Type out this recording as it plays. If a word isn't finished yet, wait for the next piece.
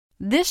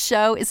This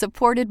show is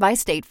supported by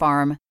State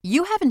Farm.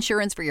 You have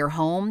insurance for your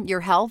home, your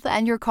health,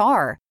 and your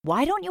car.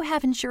 Why don't you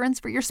have insurance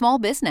for your small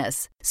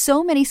business?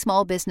 So many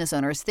small business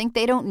owners think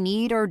they don't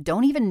need or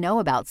don't even know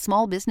about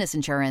small business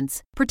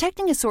insurance.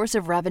 Protecting a source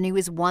of revenue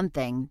is one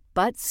thing,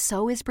 but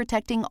so is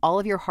protecting all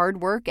of your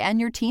hard work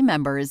and your team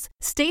members.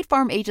 State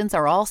Farm agents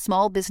are all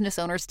small business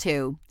owners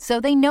too,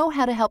 so they know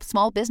how to help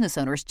small business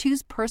owners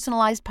choose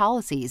personalized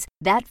policies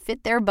that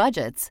fit their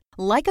budgets.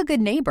 Like a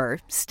good neighbor,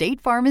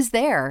 State Farm is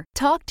there.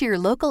 Talk to your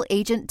local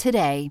agent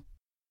today.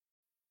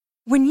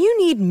 When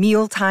you need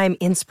mealtime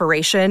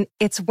inspiration,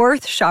 it's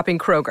worth shopping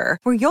Kroger,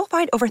 where you'll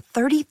find over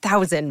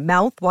 30,000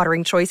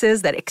 mouth-watering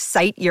choices that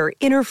excite your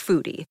inner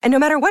foodie. And no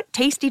matter what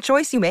tasty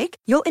choice you make,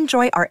 you'll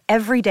enjoy our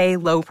everyday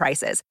low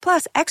prices,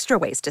 plus extra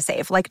ways to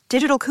save, like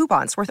digital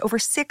coupons worth over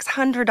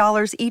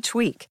 $600 each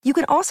week. You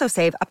can also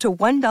save up to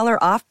 $1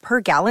 off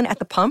per gallon at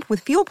the pump with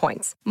fuel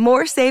points.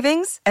 More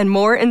savings and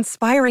more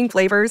inspiring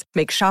flavors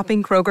make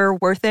shopping Kroger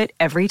worth it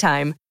every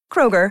time.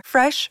 Kroger,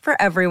 fresh for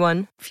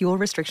everyone. Fuel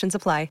restrictions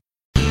apply.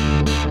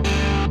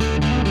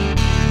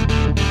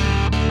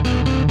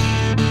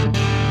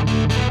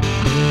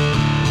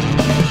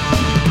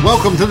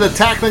 Welcome to the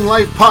Tackling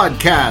Life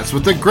podcast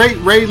with the great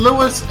Ray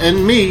Lewis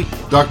and me,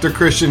 Dr.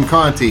 Christian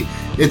Conti.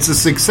 It's a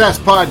success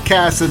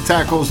podcast that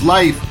tackles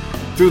life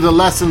through the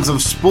lessons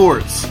of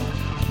sports.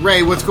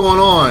 Ray, what's going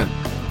on?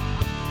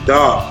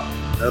 Dog,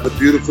 another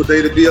beautiful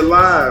day to be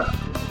alive.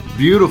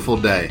 Beautiful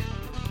day.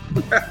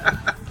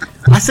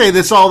 I say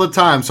this all the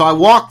time. So I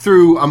walked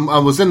through, I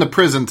was in the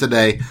prison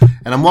today,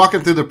 and I'm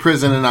walking through the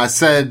prison, and I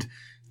said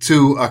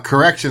to a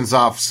corrections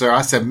officer,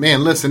 I said,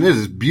 man, listen, it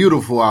is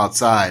beautiful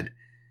outside.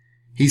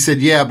 He said,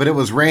 yeah, but it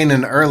was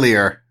raining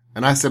earlier.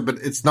 And I said, but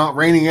it's not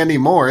raining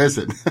anymore, is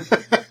it?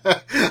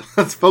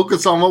 Let's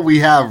focus on what we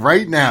have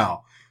right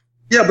now.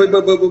 Yeah, but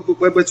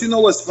you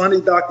know what's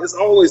funny, Doc? It's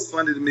always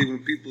funny to me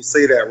when people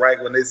say that,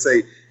 right? When they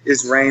say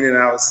it's raining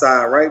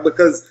outside, right?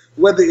 Because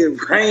whether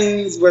it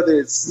rains, whether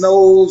it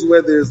snows,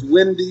 whether it's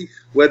windy,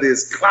 whether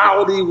it's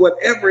cloudy,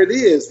 whatever it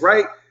is,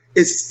 right?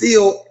 It's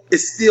still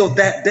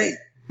that day.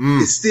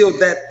 It's still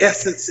that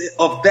essence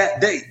of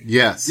that day.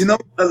 Yes. You know,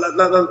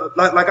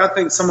 like I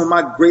think some of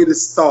my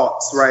greatest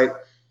thoughts, right,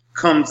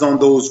 comes on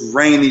those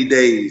rainy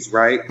days,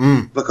 right?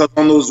 Because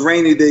on those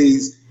rainy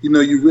days, you know,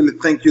 you really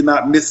think you're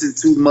not missing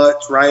too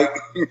much, right?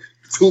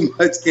 Too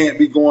much can't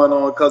be going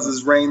on because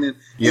it's raining.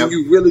 Yep. And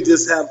you really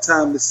just have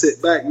time to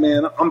sit back,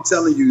 man. I'm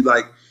telling you,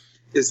 like,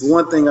 it's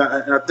one thing,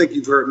 and I think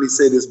you've heard me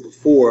say this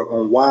before,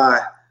 on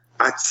why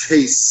I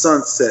chase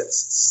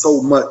sunsets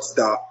so much,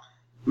 Doc.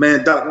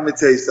 Man, Doc, let me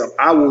tell you something.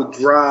 I will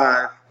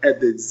drive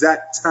at the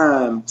exact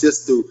time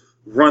just to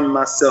run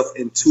myself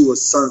into a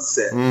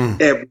sunset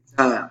every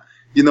time.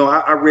 You know,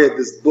 I read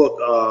this book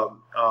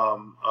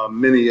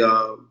many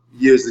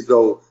years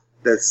ago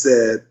that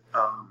said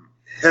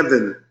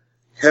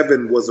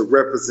heaven was a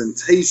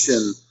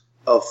representation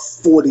of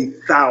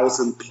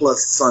 40,000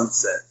 plus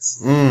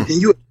sunsets. Can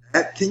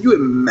you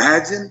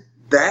imagine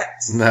that?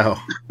 No.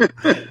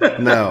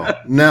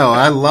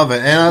 I love it.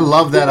 And I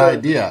love that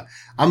idea.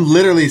 I'm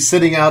literally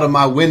sitting out of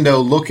my window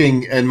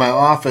looking in my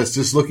office,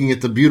 just looking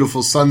at the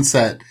beautiful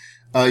sunset.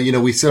 You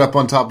know, we sit up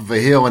on top of a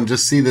hill and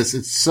just see this.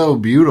 It's so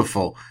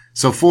beautiful.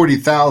 So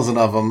 40,000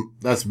 of them,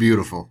 that's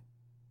beautiful.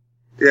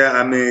 Yeah,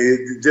 I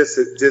mean, just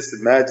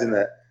imagine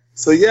that.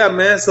 So, yeah,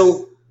 man.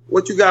 So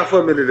what you got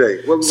for me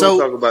today? What we going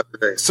to talk about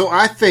today? So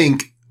I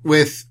think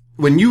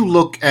when you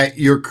look at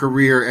your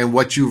career and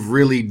what you've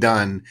really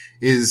done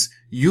is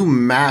you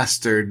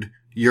mastered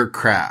your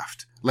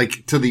craft.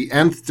 Like, to the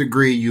nth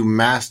degree, you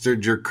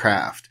mastered your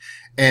craft.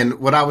 And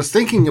what I was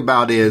thinking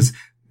about is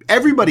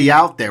everybody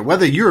out there,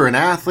 whether you're an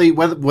athlete,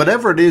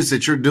 whatever it is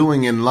that you're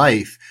doing in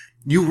life,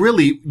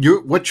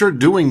 what you're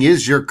doing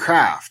is your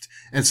craft.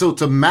 And so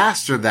to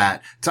master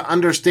that, to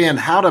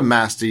understand how to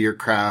master your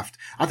craft,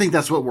 I think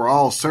that's what we're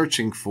all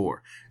searching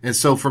for. And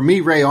so for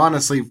me, Ray,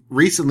 honestly,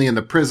 recently in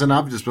the prison,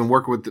 I've just been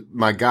working with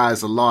my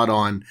guys a lot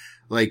on,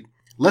 like,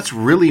 let's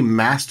really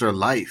master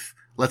life.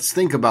 Let's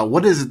think about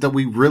what is it that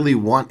we really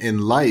want in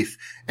life.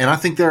 And I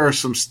think there are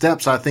some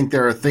steps. I think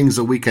there are things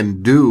that we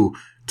can do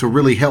to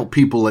really help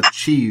people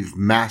achieve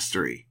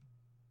mastery.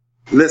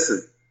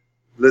 Listen,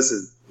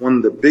 one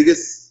of the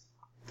biggest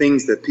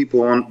things that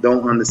people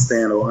don't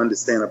understand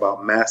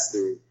about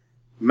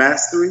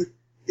mastery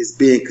is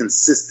being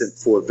consistent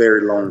for a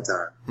very long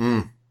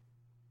time.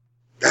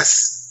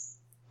 That's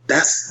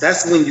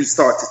when you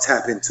start to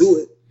tap into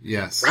it.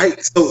 Yes.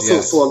 Right. So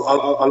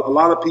a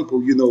lot of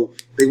people, you know,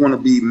 they want to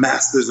be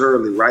masters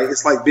early, right?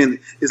 It's like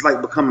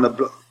becoming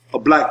a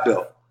black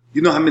belt.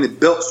 You know how many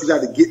belts you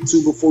got to get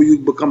to before you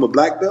become a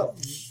black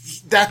belt?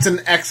 That's an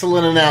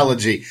excellent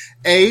analogy.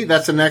 A,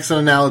 that's an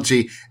excellent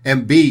analogy.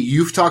 And B,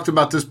 you've talked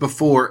about this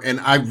before, and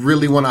I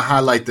really want to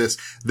highlight this.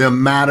 The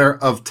matter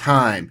of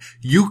time.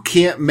 You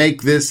can't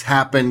make this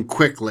happen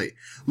quickly.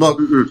 Look,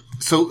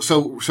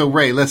 so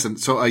Ray, listen.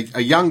 So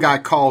a young guy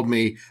called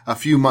me a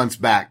few months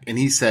back, and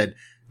he said,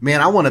 man,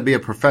 I want to be a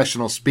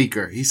professional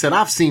speaker. He said,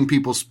 I've seen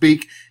people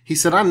speak. He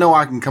said, I know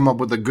I can come up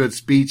with a good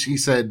speech. He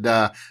said,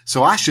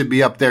 so I should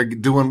be up there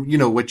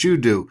doing, what you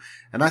do.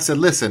 And I said,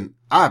 listen,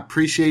 I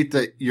appreciate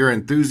your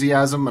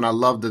enthusiasm and I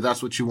love that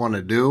that's what you want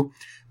to do.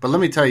 But let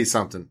me tell you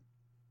something.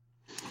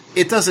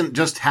 It doesn't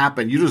just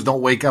happen. You just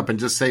don't wake up and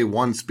just say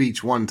one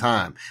speech one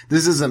time.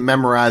 This isn't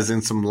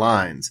memorizing some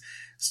lines.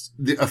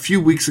 A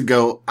few weeks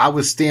ago, I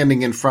was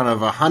standing in front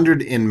of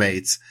 100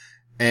 inmates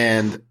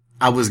and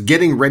I was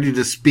getting ready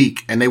to speak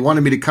and they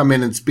wanted me to come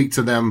in and speak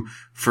to them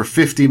for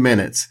 50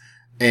 minutes.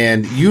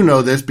 And you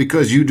know this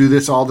because you do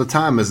this all the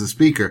time as a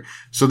speaker.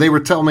 So they were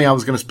telling me I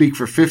was going to speak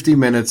for 50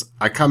 minutes.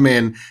 I come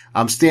in,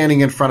 I'm standing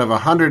in front of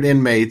 100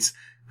 inmates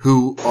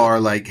who are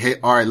like, hey,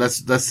 all right,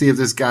 let's see if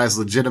this guy's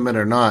legitimate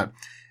or not.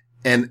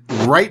 And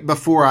right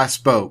before I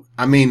spoke,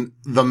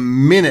 the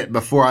minute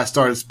before I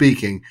started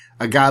speaking,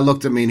 a guy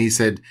looked at me and he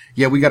said,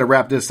 yeah, we got to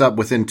wrap this up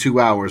within 2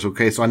 hours.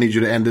 Okay. So I need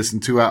you to end this in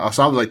 2 hours.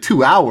 So I was like,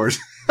 2 hours?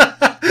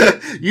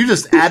 You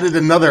just added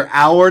another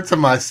hour to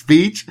my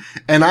speech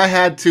and I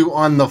had to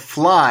on the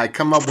fly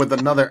come up with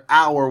another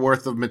hour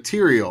worth of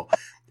material.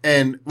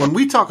 And when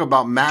we talk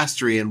about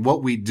mastery and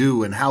what we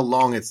do and how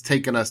long it's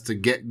taken us to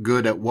get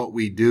good at what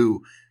we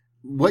do,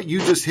 what you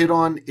just hit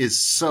on is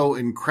so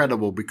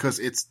incredible because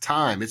it's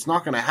time. It's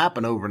not going to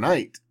happen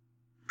overnight.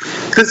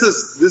 This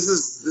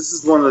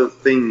is one of the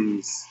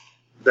things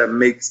that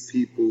makes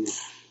people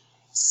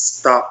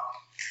stop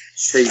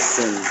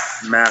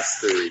chasing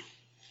mastery.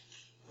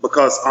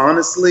 Because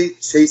honestly,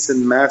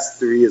 chasing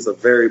mastery is a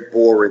very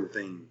boring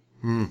thing.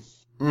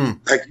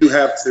 Like you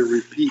have to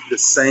repeat the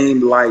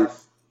same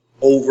life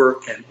over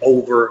and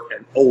over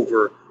and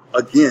over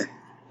again.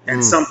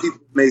 And some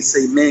people may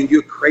say, man,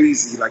 you're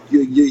crazy. Like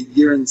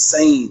you're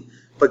insane.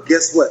 But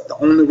guess what? The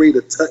only way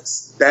to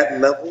touch that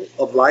level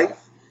of life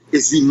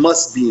is you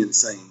must be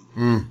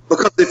insane.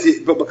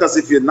 Because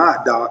if you're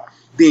not, Doc,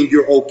 then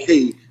you're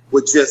okay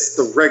with just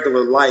the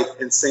regular life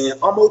and saying,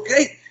 I'm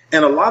okay.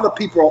 And a lot of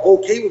people are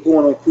okay with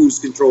going on cruise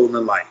control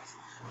in life.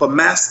 But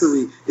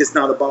mastery is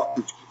not about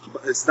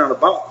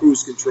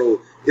cruise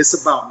control. It's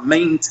about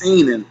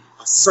maintaining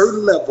a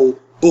certain level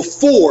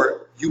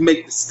before you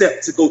make the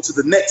step to go to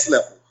the next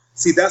level.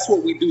 See, that's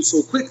what we do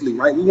so quickly,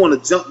 right? We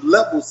want to jump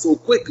levels so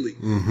quickly.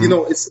 Let me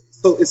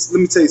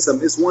tell you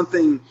something. It's one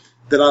thing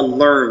that I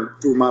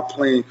learned through my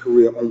playing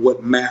career on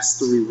what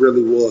mastery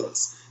really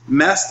was.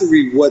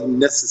 Mastery wasn't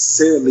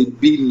necessarily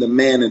beating the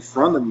man in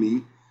front of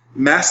me.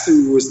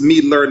 Mastery was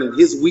me learning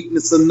his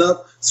weakness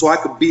enough so I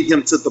could beat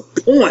him to the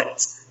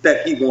point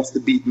that he wants to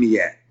beat me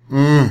at.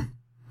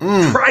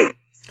 Right.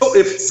 So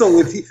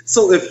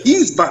if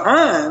he's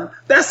behind,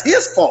 that's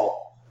his fault.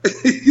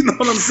 You know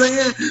what I'm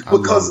saying?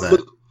 Because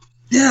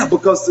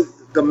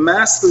the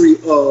mastery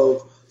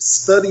of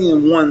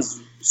studying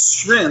one's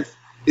strength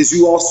is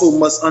you also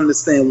must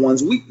understand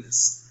one's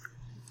weakness.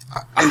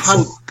 And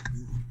so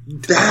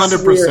that's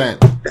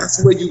 100%.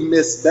 That's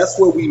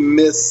where we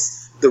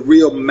miss the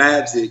real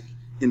magic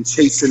in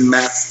chasing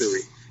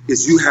mastery.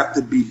 Is you have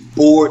to be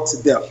bored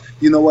to death.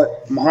 You know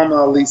what? Muhammad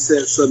Ali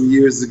said some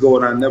years ago,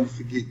 and I never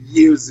forget,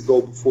 years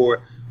ago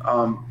before,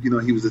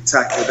 he was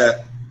attacked with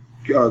that,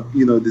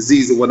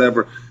 disease or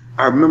whatever.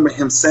 I remember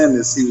him saying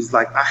this. He was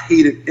like, I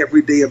hated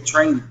every day of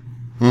training,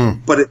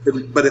 but if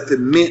it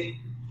meant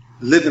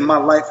living my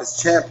life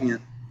as champion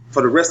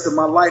for the rest of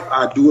my life,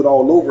 I'd do it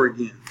all over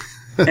again.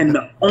 and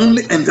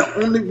the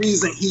only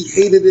reason he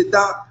hated it,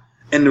 Doc,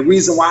 and the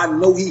reason why I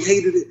know he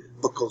hated it,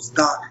 because,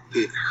 Doc,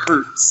 it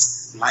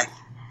hurts like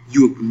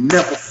you've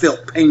never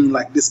felt pain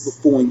like this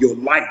before in your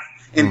life.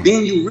 And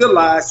then you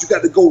realize you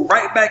got to go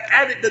right back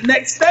at it the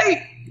next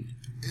day.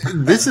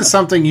 This is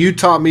something you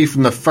taught me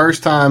from the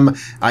first time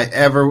I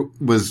ever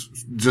was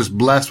just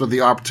blessed with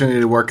the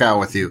opportunity to work out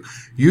with you.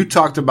 You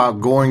talked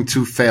about going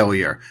to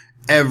failure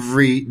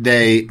every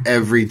day,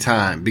 every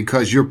time,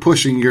 because you're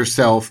pushing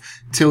yourself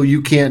till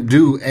you can't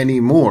do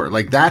anymore.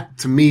 Like that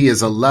to me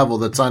is a level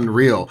that's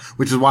unreal,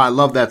 which is why I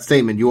love that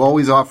statement. You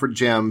always offer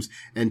gems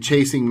and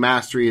chasing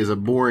mastery is a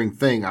boring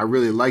thing. I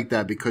really like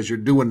that because you're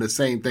doing the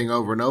same thing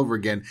over and over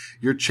again.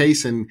 You're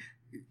chasing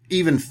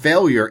even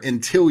failure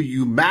until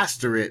you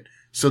master it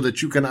so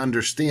that you can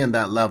understand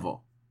that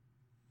level.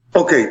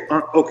 Okay.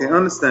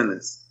 Understand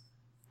this.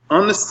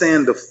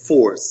 Understand the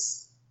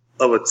force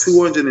of a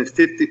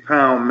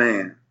 250-pound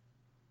man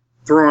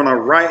throwing a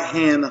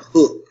right-hand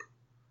hook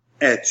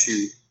at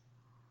you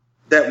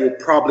that will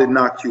probably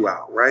knock you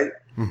out, right?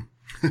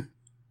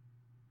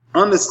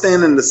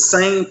 Understanding the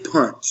same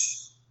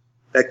punch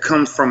that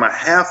comes from a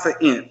half an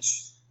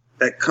inch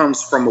that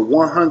comes from a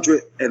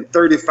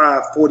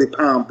 135,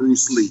 40-pound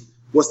Bruce Lee.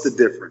 What's the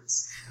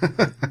difference?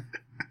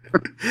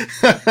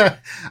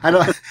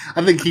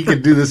 I think he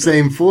could do the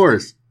same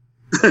force.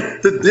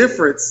 The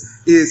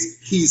difference is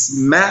he's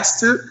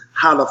mastered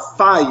how to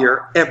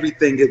fire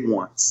everything at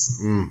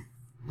once.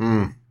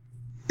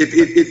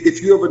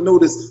 If you ever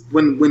notice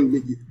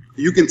when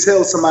you can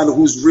tell somebody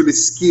who's really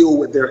skilled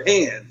with their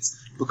hands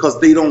because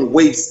they don't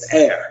waste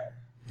air.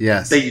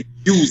 Yes. They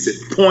use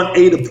it. Point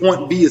A to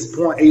point B is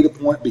point A to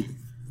point B.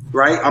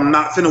 right? I'm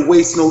not finna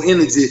waste no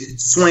energy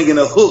swinging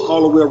a hook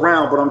all the way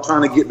around, but I'm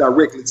trying to get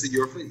directly to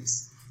your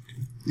face.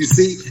 You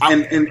see,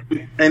 and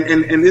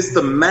it's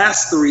the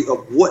mastery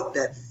of what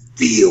that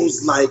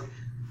feels like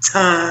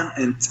time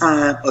and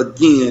time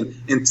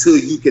again until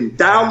you can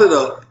dial it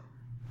up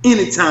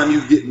anytime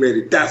you get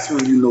ready. That's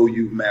when you know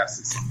you've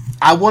mastered something.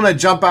 I want to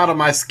jump out of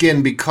my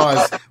skin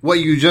because what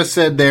you just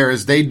said there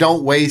is they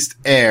don't waste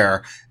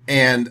air.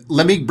 And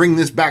let me bring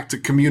this back to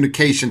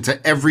communication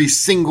to every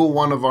single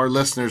one of our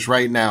listeners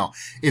right now.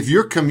 If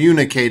you're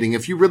communicating,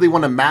 if you really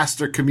want to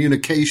master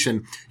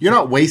communication, you're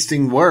not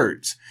wasting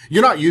words.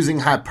 You're not using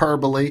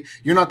hyperbole.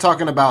 You're not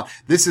talking about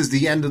this is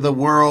the end of the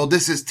world.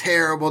 This is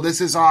terrible.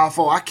 This is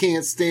awful. I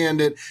can't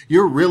stand it.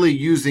 You're really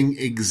using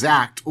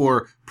exact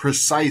or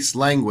precise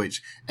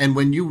language. And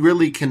when you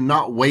really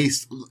cannot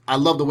waste, I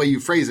love the way you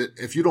phrase it.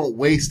 If you don't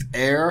waste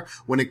air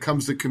when it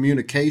comes to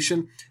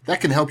communication, that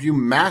can help you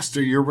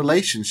master your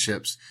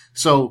relationships.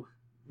 So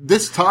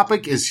this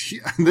topic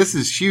this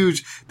is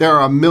huge. There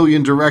are a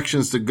million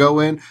directions to go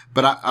in,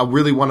 but I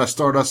really want to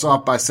start us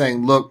off by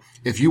saying, look,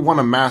 if you want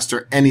to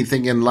master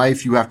anything in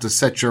life, you have to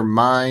set your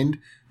mind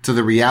to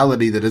the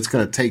reality that it's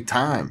going to take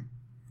time.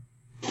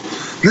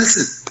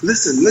 Listen.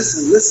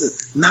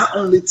 Not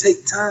only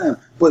take time,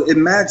 but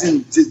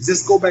imagine,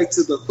 just go back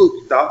to the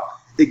hook,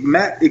 Doc.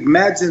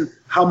 Imagine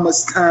how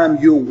much time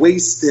you're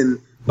wasting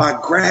by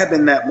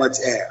grabbing that much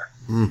air.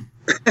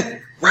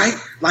 Right?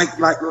 Like,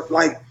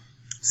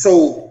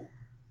 so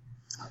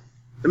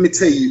let me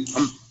tell you,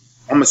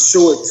 I'm going to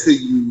show it to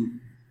you.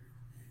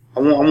 I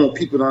want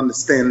people to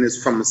understand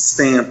this from a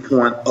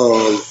standpoint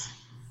of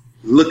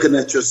looking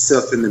at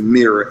yourself in the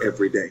mirror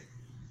every day.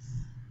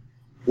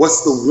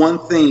 What's the one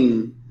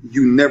thing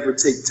you never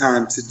take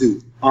time to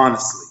do,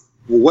 honestly?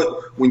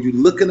 Well, when you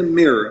look in the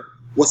mirror,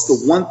 what's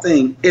the one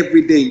thing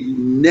every day you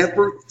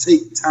never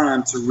take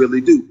time to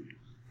really do?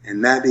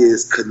 And that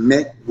is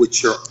connect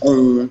with your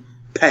own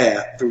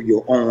path through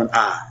your own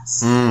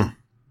eyes.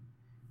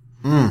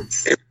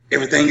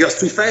 Everything else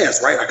too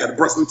fast, right? I got to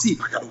brush my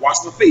teeth. I got to wash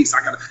my face.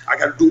 I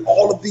got to do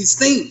all of these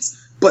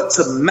things. But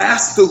to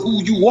master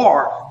who you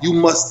are, you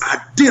must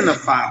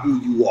identify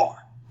who you are.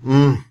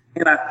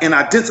 And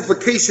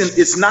identification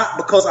is not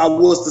because I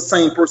was the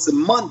same person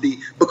Monday,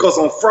 because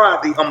on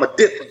Friday I'm a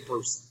different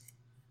person,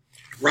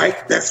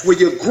 right? That's where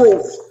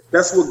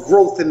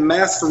growth and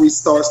mastery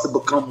starts to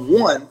become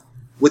one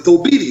with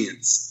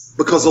obedience,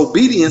 because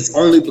obedience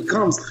only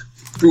becomes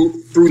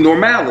through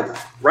normality,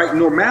 right?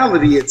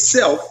 Normality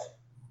itself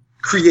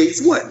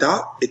creates what,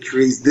 Doc? It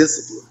creates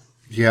discipline.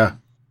 Yeah.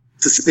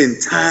 To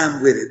spend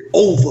time with it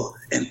over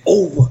and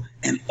over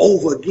and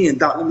over again.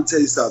 Doc, let me tell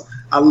you something.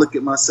 I look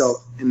at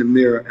myself in the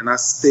mirror and I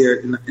stare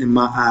in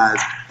my eyes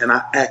and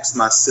I ask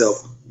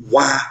myself,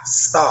 why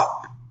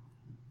stop?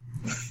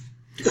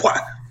 Why?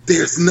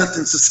 There's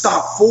nothing to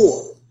stop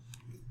for.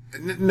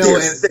 No,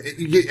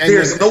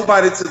 there's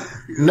nobody to.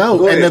 No,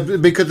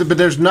 but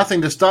there's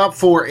nothing to stop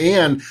for.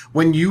 And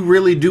when you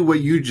really do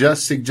what you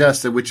just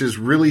suggested, which is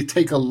really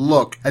take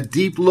a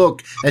deep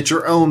look at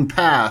your own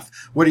path,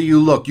 what do you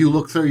look? You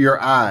look through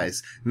your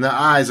eyes, and the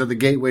eyes are the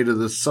gateway to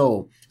the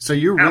soul. So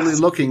you're really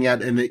looking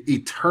at an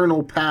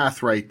eternal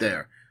path right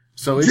there.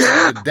 So it's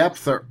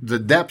the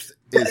depth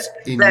is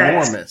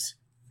enormous.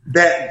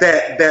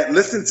 That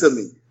listen to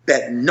me,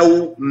 that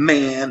no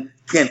man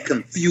can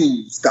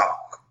confuse, Doc.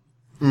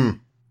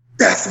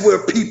 That's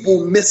where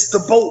people miss the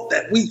boat,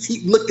 that we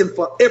keep looking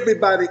for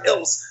everybody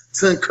else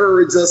to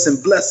encourage us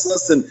and bless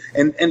us.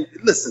 And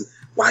listen,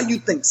 why you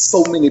think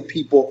so many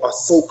people are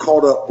so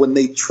caught up when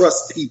they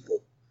trust people?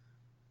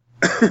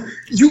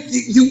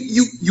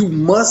 You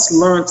must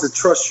learn to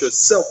trust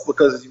yourself,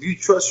 because if you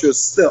trust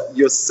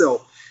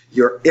yourself,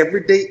 your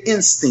everyday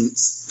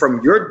instincts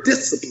from your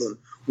discipline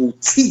will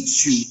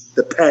teach you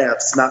the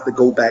paths not to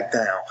go back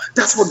down.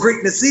 That's what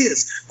greatness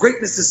is.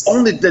 Greatness is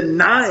only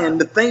denying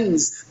the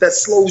things that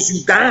slows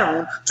you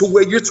down to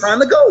where you're trying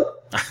to go.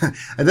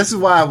 And this is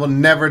why I will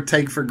never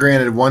take for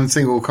granted one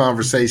single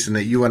conversation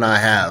that you and I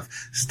have.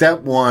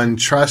 Step one,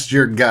 trust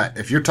your gut.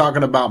 If you're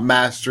talking about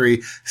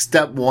mastery,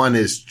 step one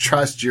is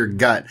trust your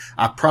gut.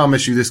 I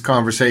promise you this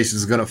conversation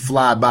is going to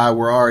fly by.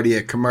 We're already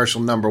at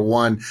commercial number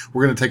 1.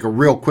 We're going to take a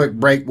real quick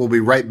break. We'll be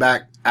right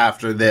back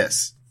after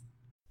this.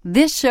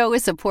 This show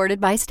is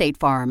supported by State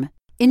Farm.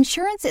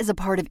 Insurance is a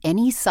part of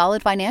any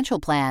solid financial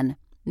plan.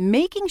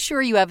 Making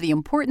sure you have the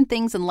important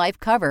things in life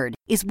covered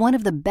is one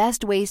of the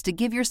best ways to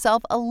give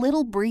yourself a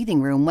little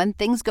breathing room when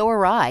things go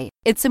awry.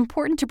 It's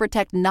important to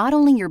protect not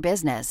only your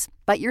business,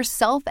 but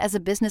yourself as a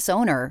business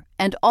owner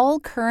and all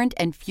current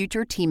and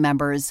future team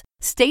members.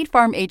 State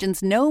Farm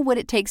agents know what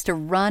it takes to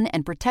run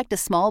and protect a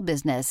small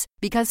business,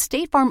 because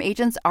State Farm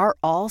agents are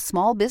all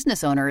small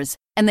business owners,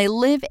 and they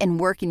live and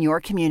work in your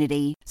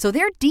community. So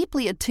they're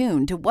deeply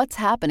attuned to what's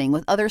happening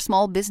with other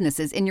small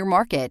businesses in your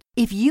market.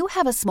 If you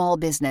have a small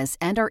business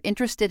and are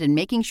interested in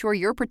making sure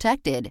you're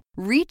protected,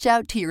 reach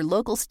out to your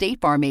local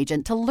State Farm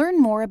agent to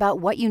learn more about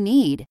what you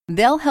need.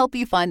 They'll help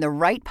you find the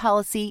right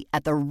policy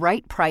at the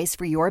right price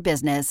for your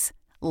business.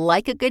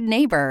 Like a good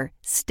neighbor,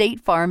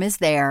 State Farm is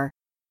there.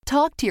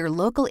 Talk to your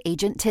local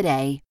agent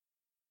today.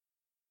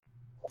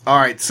 All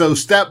right. So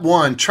step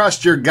one,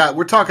 trust your gut.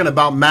 We're talking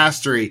about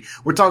mastery.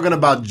 We're talking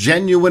about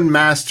genuine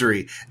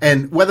mastery.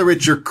 And whether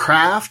it's your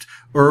craft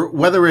or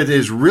whether it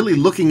is really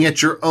looking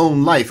at your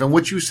own life. And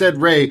what you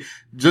said, Ray,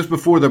 just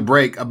before the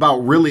break about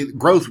really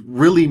growth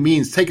really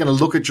means taking a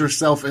look at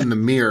yourself in the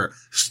mirror,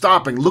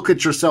 stopping, look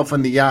at yourself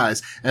in the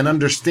eyes and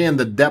understand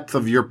the depth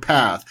of your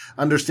path,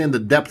 understand the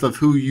depth of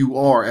who you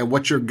are and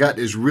what your gut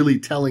is really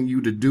telling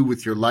you to do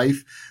with your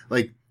life.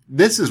 Like,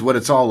 this is what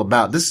it's all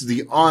about. This is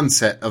the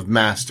onset of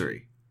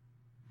mastery.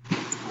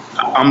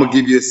 I'm going to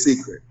give you a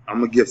secret. I'm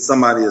going to give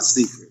somebody a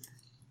secret.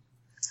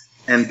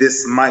 And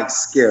this might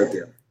scare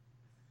them.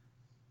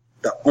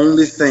 The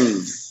only thing,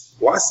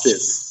 watch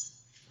this,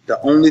 the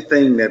only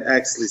thing that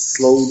actually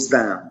slows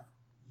down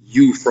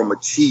you from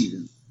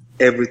achieving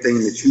everything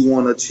that you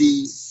want to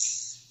achieve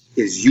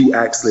is you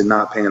actually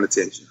not paying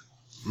attention.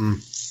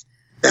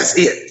 That's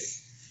it.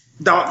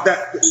 Doc,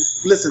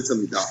 listen to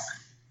me, Doc.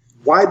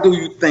 Why do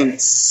you think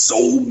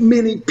so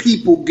many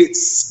people get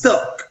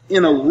stuck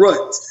in a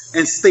rut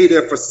and stay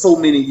there for so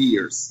many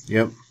years?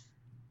 Yep.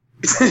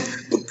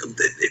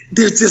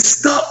 They're just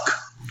stuck.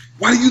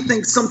 Why do you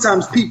think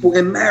sometimes people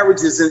in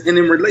marriages and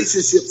in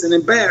relationships and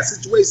in bad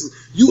situations,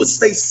 you will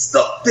stay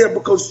stuck there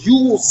because you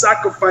will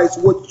sacrifice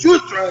what you're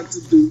trying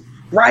to do,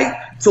 right?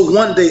 To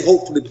one day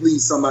hopefully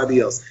please somebody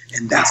else.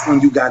 And that's when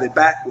you got it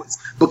backwards.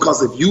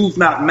 Because if you've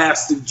not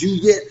mastered you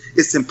yet,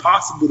 it's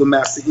impossible to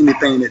master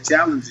anything that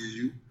challenges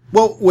you.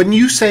 Well, when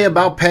you say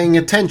about paying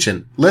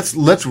attention, let's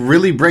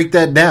really break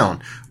that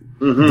down.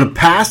 The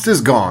past is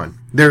gone.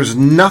 There's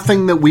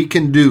nothing that we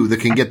can do that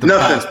can get the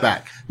past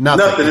back.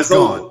 Nothing. It's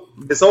gone. over.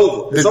 It's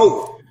over. It's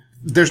over.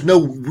 There's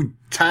no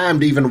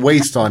time to even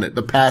waste on it.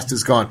 The past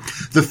is gone.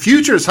 The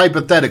future is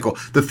hypothetical.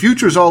 The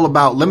future is all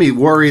about, let me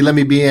worry, let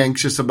me be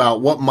anxious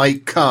about what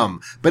might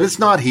come. But it's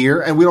not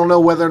here, and we don't know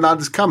whether or not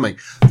it's coming.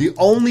 The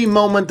only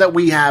moment that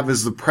we have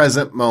is the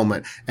present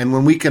moment. And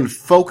when we can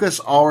focus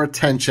our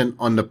attention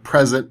on the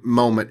present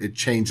moment, it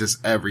changes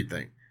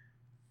everything.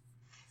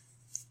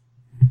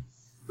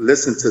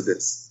 Listen to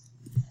this.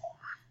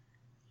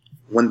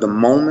 When the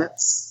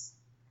moments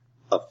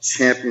of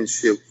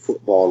championship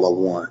football are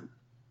won,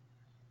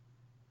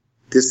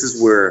 this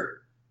is where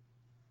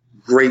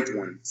great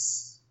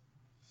ones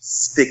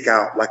stick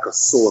out like a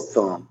sore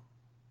thumb,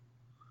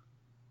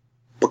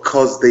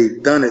 because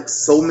they've done it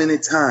so many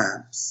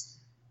times,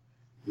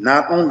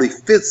 not only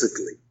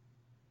physically,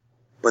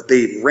 but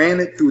they've ran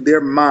it through their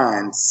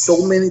mind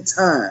so many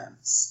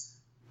times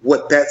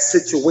what that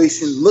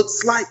situation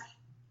looks like.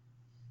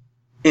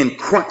 In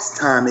crunch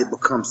time, it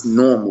becomes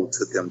normal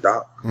to them,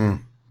 Doc.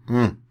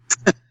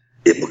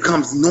 It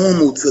becomes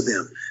normal to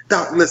them.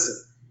 Doc, listen,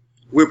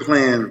 we're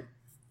playing,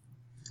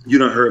 you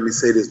done heard me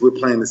say this, we're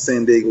playing the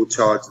San Diego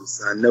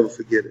Chargers. I never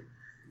forget it.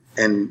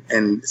 And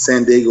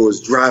San Diego is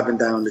driving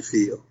down the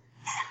field.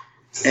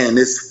 And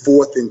it's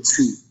 4th and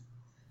 2.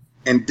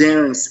 And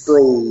Darren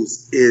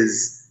Sproles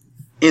is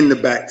in the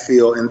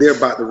backfield, and they're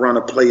about to run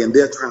a play, and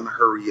they're trying to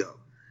hurry up.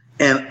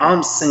 And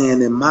I'm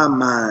saying in my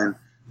mind,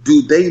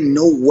 do they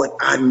know what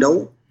I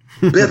know?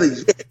 Better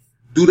yet,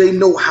 do they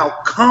know how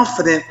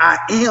confident I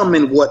am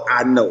in what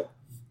I know?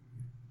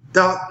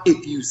 Doc,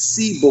 if you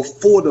see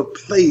before the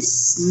play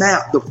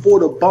snap, before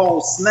the ball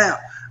snap,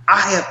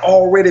 I had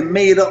already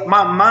made up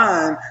my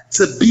mind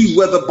to be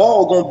where the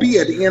ball gonna be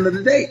at the end of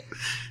the day.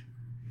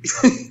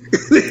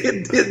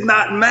 It did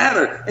not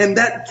matter. And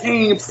that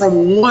came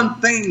from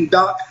one thing,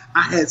 Doc.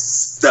 I had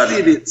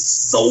studied it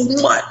so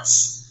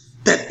much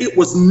that it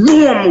was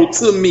normal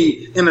to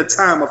me in a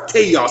time of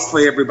chaos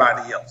for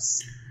everybody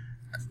else.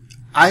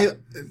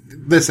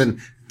 Listen,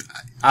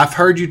 I've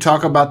heard you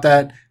talk about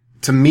that.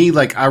 To me,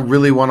 like, I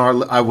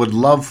would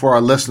love for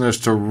our listeners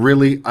to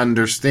really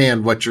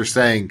understand what you're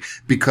saying,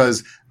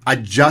 because I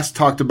just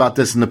talked about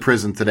this in the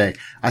prison today.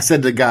 I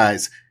said to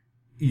guys,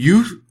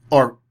 you're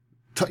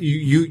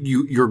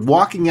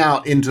walking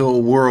out into a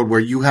world where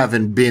you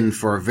haven't been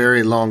for a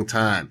very long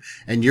time,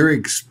 and you're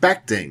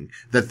expecting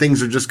that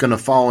things are just going to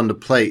fall into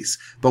place.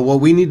 But what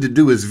we need to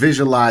do is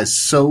visualize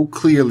so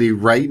clearly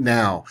right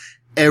now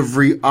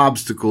every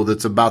obstacle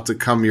that's about to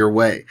come your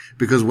way.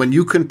 Because when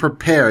you can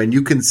prepare and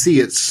you can see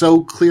it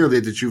so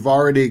clearly that you've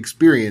already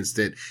experienced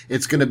it,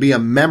 it's going to be a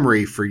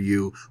memory for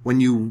you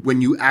when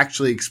you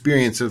actually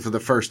experience it for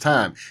the first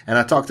time. And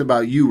I talked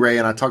about you, Ray,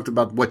 and I talked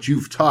about what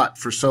you've taught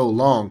for so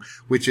long,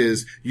 which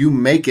is you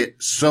make it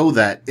so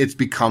that it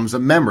becomes a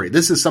memory.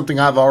 This is something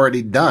I've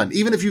already done,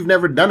 even if you've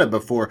never done it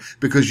before,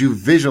 because you've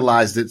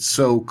visualized it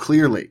so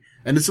clearly.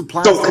 And this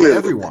applies to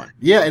everyone.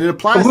 Yeah, and it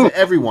applies to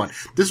everyone.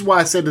 This is why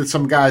I said to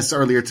some guys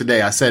earlier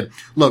today, I said,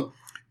 look,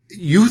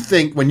 you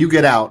think when you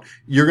get out,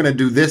 you're going to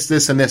do this,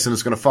 this, and this, and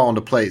it's going to fall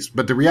into place.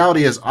 But the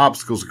reality is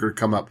obstacles are going to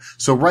come up.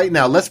 So right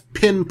now, let's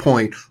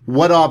pinpoint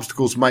what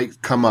obstacles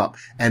might come up.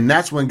 And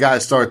that's when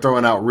guys start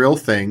throwing out real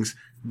things.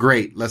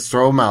 Great. Let's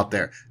throw them out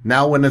there.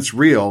 Now, when it's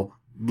real,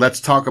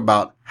 let's talk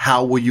about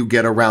how will you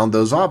get around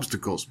those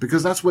obstacles?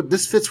 Because that's what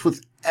this fits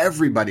with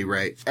everybody,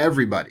 Ray.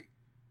 Everybody.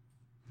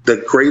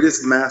 The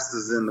greatest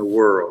masters in the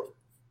world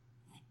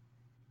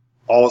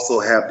also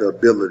have the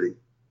ability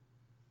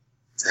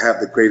to have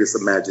the greatest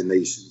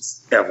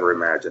imaginations ever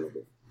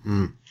imaginable.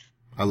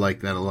 I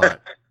like that a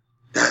lot.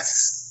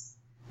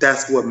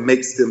 That's what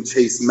makes them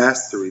chase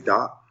mastery,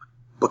 Doc,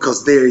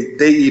 because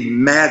they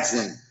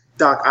imagine,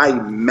 Doc, I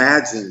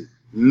imagine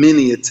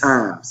many a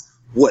times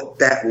what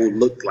that will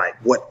look like,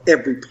 what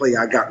every play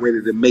I got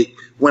ready to make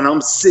when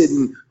I'm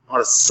sitting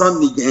on a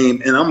Sunday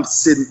game and I'm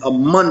sitting a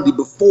Monday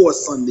before a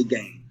Sunday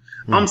game.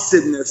 I'm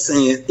sitting there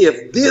saying,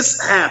 if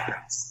this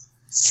happens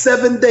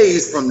 7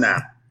 days from now,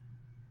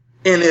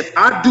 and if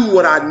I do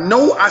what I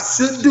know I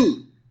should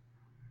do,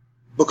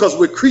 because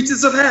we're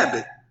creatures of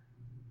habit,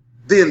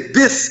 then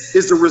this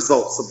is the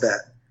results of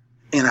that.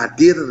 And I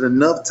did it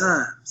enough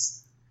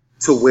times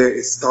to where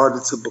it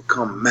started to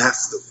become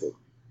masterful.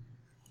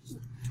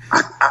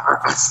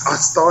 I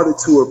started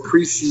to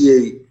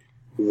appreciate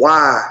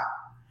why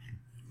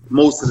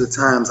most of the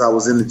times I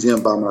was in the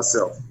gym by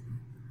myself,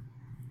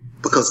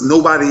 because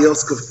nobody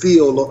else could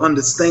feel or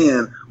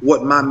understand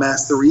what my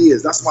mastery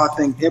is. That's why I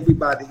think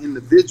everybody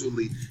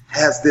individually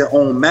has their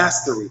own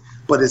mastery,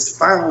 but it's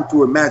found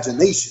through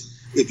imagination.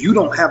 If you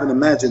don't have an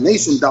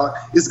imagination, Doc,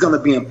 it's going to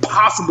be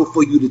impossible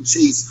for you to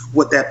chase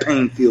what that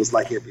pain feels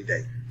like every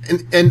day.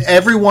 And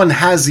everyone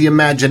has the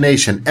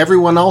imagination.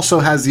 Everyone also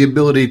has the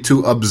ability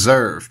to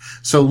observe.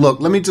 So look,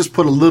 let me just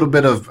put a little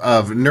bit of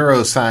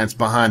neuroscience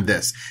behind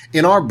this.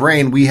 In our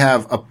brain, we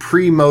have a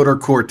premotor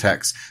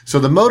cortex. So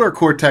the motor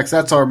cortex,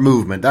 that's our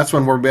movement. That's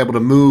when we're able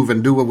to move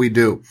and do what we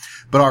do.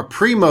 But our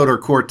premotor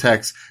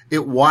cortex,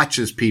 it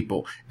watches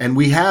people. And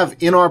we have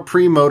in our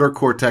premotor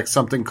cortex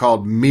something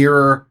called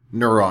mirror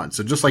neurons.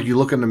 So just like you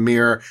look in the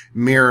mirror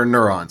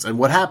neurons. And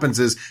what happens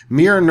is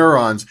mirror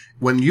neurons,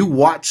 when you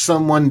watch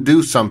someone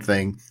do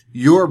something,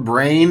 your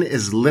brain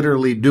is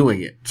literally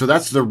doing it. So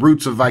that's the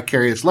roots of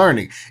vicarious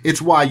learning.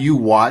 It's why you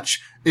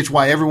watch. It's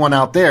why everyone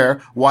out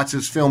there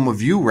watches film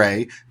of you,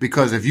 Ray,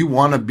 because if you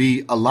want to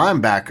be a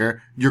linebacker,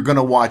 you're going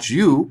to watch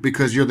you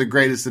because you're the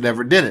greatest that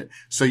ever did it.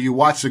 So you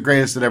watch the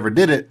greatest that ever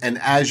did it. And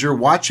as you're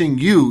watching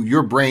you,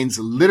 your brain's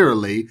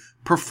literally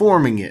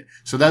performing it.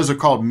 So those are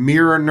called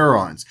mirror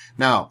neurons.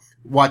 Now,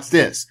 watch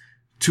this.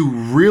 To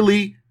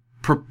really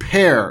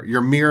prepare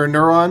your mirror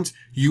neurons,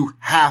 you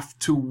have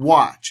to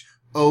watch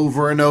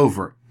over and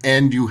over,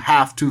 and you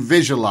have to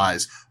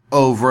visualize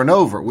over and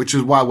over, which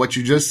is why what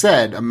you just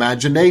said,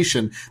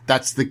 imagination,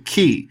 that's the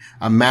key.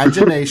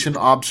 Imagination,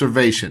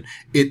 observation.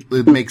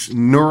 It makes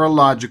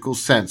neurological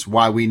sense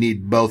why we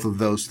need both of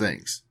those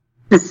things.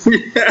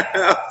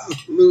 Yeah,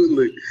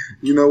 absolutely.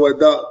 You know what,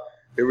 Doc?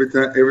 Every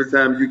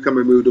time you come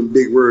in with them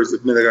big words,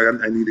 it means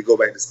I need to go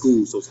back to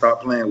school. So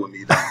stop playing with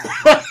me,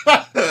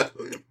 Doc.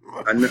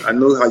 I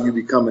know how you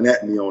be coming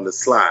at me on the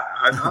slide.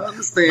 I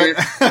understand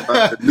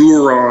the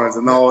neurons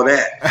and all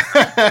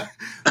that.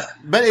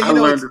 But I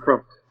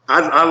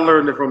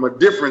learned it from a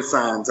different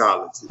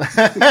Scientology.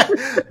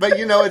 But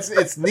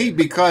it's neat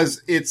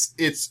because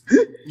it's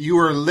you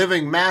are a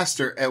living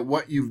master at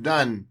what you've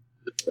done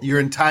your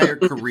entire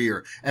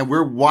career, and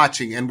we're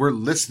watching and we're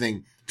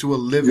listening to a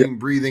living,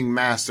 breathing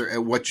master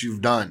at what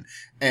you've done.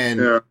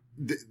 And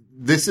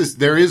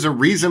there is a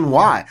reason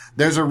why.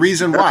 There's a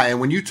reason why. And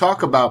when you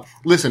talk about,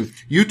 listen,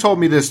 you told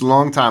me this a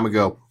long time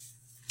ago,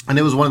 and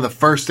it was one of the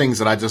first things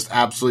that I just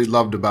absolutely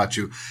loved about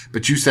you.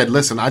 But you said,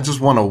 listen, I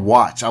just want to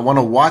watch. I want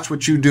to watch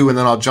what you do, and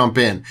then I'll jump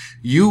in.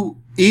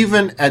 You,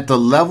 even at the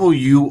level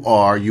you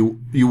are, you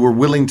were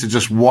willing to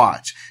just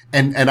watch.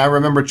 And I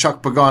remember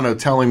Chuck Pagano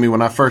telling me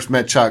when I first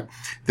met Chuck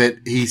that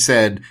he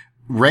said,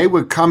 Ray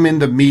would come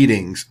into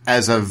meetings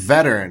as a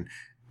veteran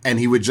and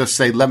he would just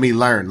say, let me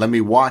learn, let me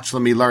watch,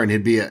 let me learn.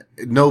 He'd be a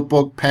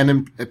notebook, pen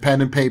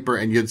and paper,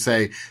 and you'd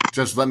say,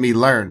 just let me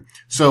learn.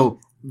 So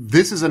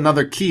this is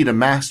another key to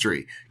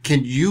mastery.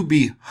 Can you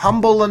be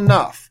humble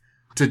enough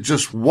to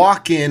just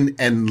walk in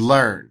and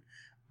learn?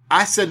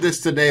 I said this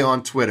today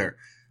on Twitter.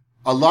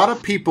 A lot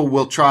of people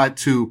will try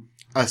to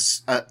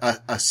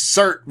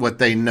assert what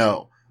they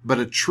know, but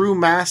a true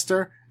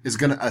master is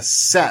going to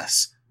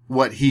assess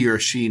what he or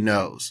she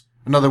knows.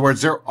 In other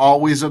words, they're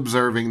always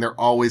observing. They're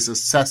always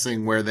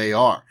assessing where they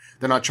are.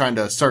 They're not trying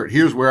to assert,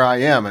 here's where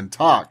I am and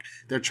talk.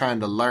 They're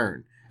trying to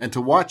learn. And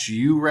to watch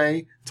you,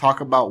 Ray,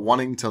 talk about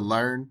wanting to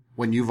learn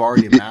when you've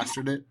already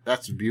mastered it,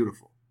 that's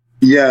beautiful.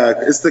 Yeah,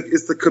 it's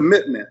the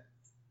commitment,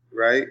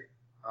 right?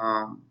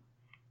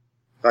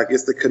 Like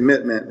it's the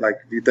commitment, like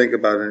if you think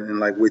about it, and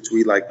like which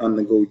we like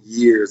undergo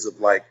years of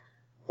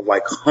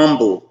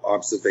humble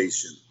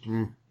observation,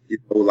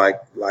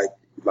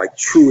 like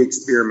true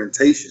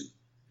experimentation.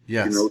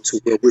 Yes. To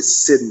where we're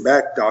sitting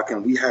back, Doc,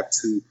 and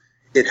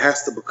it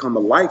has to become a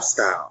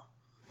lifestyle.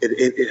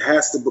 It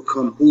has to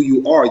become who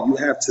you are. You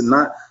have to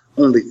not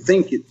only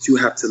think it, you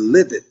have to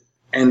live it.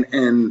 And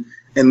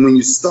when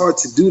you start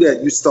to do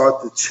that, you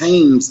start to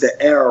change the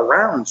air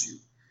around you.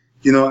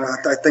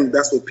 I think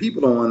that's what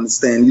people don't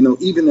understand.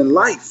 Even in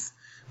life,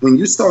 when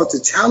you start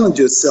to challenge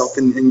yourself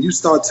and you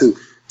start to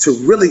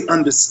really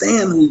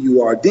understand who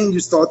you are, then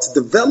you start to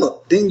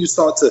develop, then you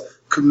start to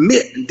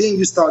commit, and then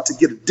you start to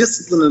get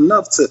disciplined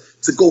enough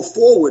to go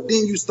forward.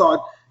 Then you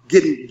start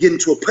getting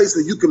to a place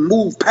where you can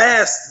move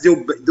past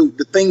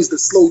the things that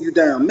slow you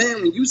down.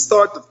 Man, when you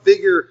start to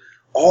figure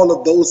all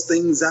of those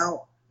things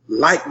out,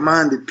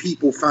 like-minded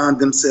people find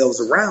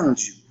themselves around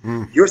you.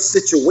 Your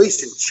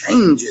situation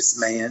changes,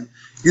 man.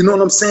 You know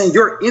what I'm saying?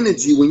 Your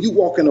energy, when you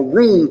walk in a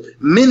room,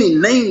 many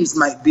names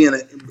might be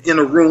in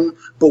a room,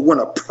 but when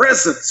a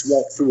presence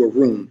walks through a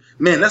room,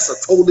 man, that's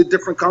a totally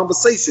different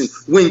conversation.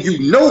 When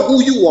you know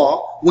who you are,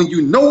 when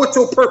you know what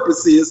your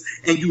purpose is,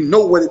 and you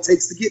know what it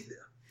takes to get there.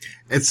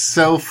 It's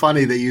so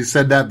funny that you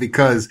said that,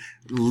 because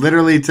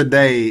literally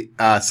today,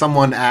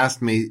 someone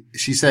asked me,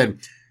 she said,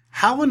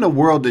 how in the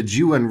world did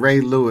you and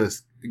Ray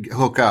Lewis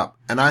hook up?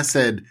 And I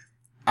said,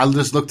 I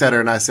just looked at her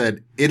and I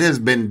said, it has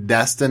been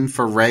destined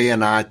for Ray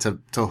and I to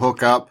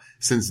hook up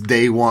since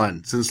day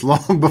one, since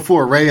long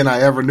before Ray and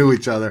I ever knew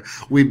each other.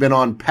 We've been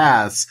on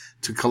paths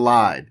to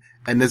collide,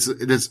 and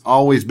it's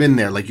always been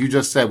there. Like you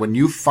just said, when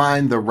you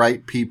find the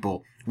right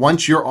people,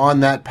 once you're on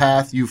that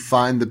path, you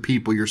find the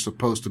people you're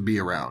supposed to be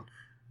around.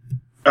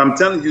 I'm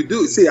telling you,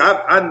 dude. See,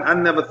 I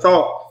never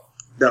thought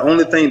the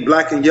only thing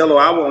black and yellow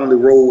I would only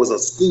roll was a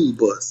school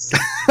bus.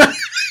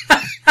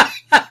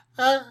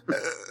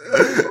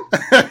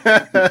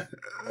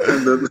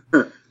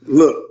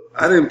 Look,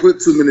 I didn't put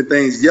too many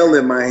things yellow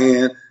in my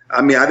hand.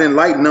 I mean, I didn't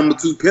like number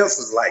 2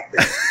 pencils like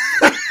that.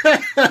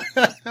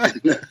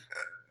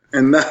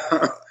 and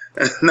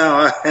now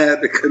I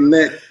had to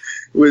connect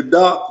with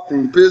Doc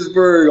from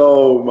Pittsburgh.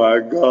 Oh my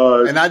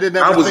God. And I didn't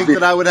ever think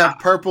that I would have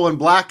purple and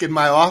black in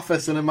my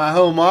office, and in my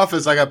home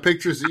office, I got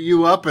pictures of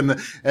you up, and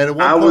at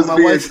one point my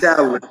wife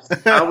challenged.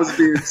 I was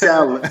being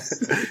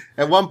challenged.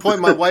 At one point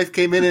my wife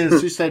came in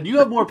and she said, you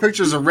have more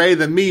pictures of Ray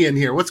than me in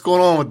here. What's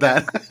going on with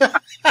that?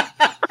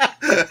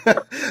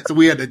 So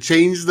we had to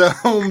change the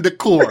home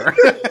decor.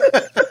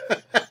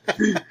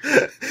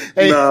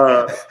 Hey,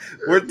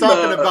 we're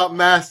talking about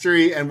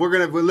mastery, and we're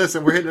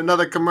hitting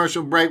another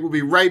commercial break. We'll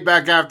be right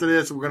back after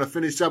this. We're going to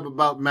finish up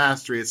about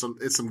mastery. It's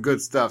some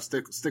good stuff.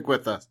 Stick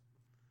with us.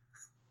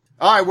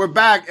 All right, we're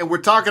back, and we're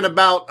talking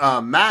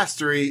about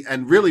mastery.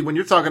 And really, when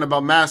you're talking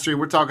about mastery,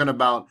 we're talking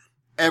about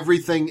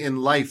everything in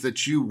life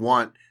that you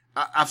want.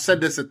 I've said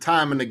this a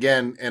time and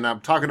again, and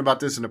I'm talking about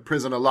this in the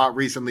prison a lot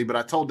recently, but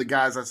I told the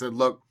guys, I said,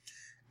 look,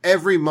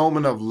 every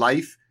moment of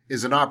life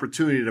is an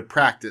opportunity to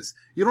practice.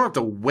 You don't have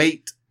to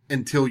wait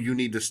until you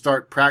need to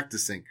start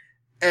practicing.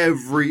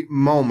 Every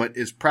moment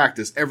is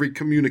practice. Every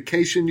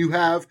communication you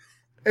have,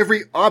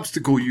 every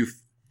obstacle you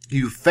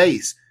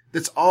face,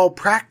 that's all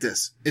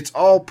practice. It's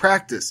all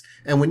practice.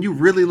 And when you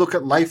really look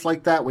at life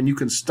like that, when you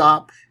can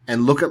stop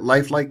and look at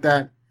life like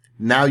that,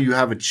 now you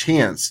have a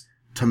chance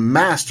to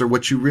master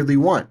what you really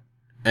want.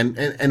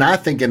 And I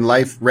think in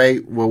life, Ray,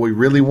 what we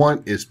really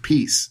want is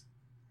peace.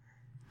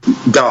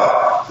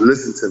 Dog,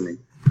 listen to me,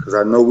 because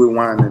I know we're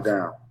winding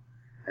down.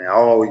 And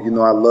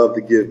I love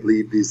to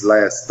leave these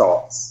last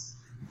thoughts.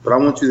 But I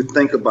want you to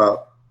think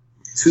about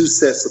 2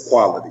 sets of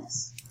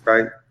qualities,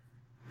 right?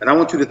 And I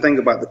want you to think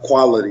about the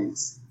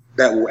qualities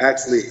that will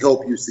actually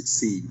help you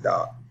succeed,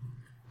 Doc.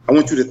 I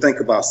want you to think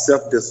about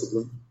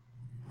self-discipline.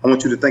 I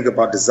want you to think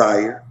about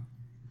desire,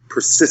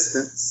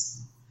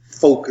 persistence,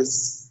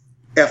 focus,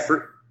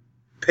 effort,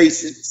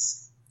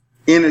 patience,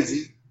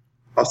 energy,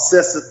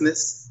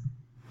 obsessiveness,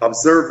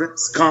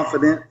 observance,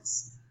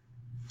 confidence,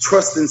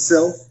 trust in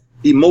self,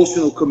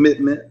 emotional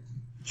commitment,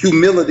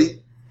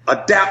 humility,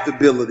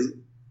 adaptability,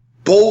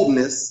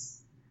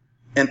 boldness,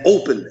 and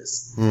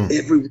openness.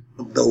 Every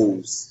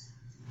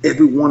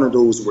one of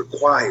those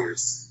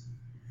requires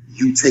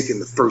you taking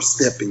the first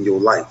step in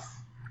your life.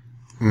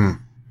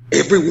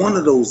 Every one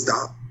of those,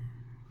 Doc.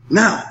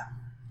 Now,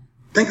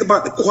 think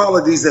about the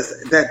qualities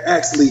that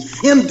actually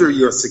hinder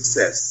your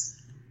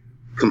success.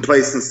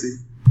 Complacency,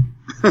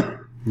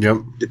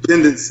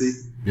 dependency,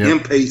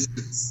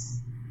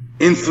 impatience,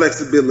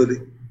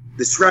 inflexibility,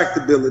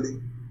 distractibility,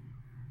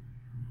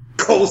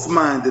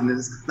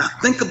 close-mindedness. Now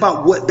think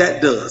about what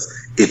that does.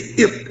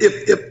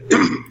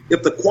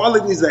 If the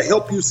qualities that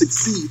help you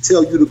succeed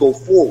tell you to go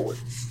forward,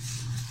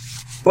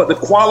 but the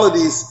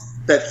qualities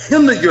that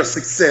hinder your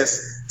success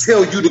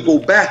tell you to go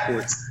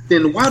backwards,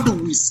 then why do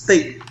we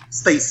stay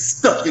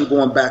stuck in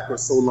going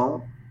backwards so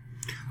long?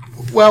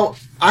 Well,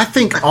 I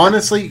think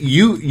honestly,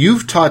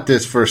 you've taught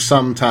this for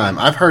some time.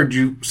 I've heard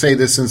you say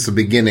this since the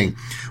beginning,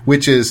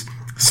 which is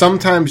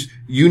sometimes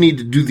you need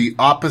to do the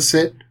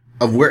opposite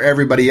of where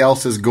everybody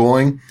else is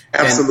going.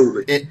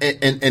 Absolutely.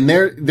 And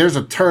there's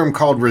a term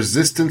called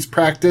resistance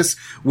practice,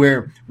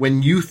 where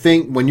when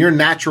your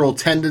natural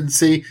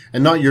tendency,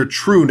 and not your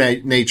true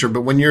nature,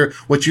 but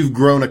what you've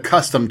grown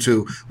accustomed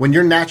to, when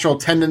your natural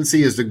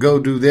tendency is to go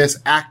do this,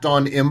 act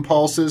on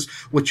impulses,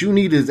 what you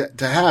need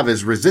to have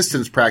is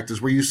resistance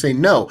practice, where you say,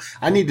 no,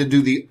 I need to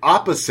do the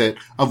opposite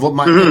of what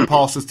my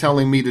impulse is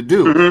telling me to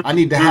do. I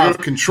need to have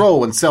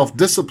control and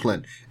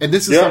self-discipline. And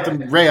this is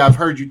something, Ray, I've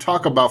heard you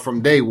talk about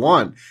from day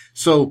one.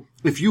 So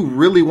if you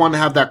really want to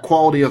have that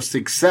quality of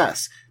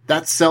success,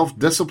 that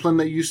self-discipline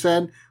that you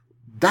said,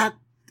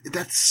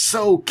 that's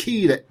so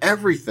key to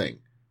everything.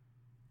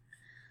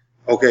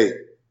 Okay.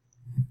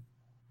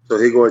 So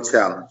here go a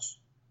challenge.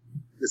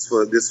 This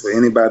for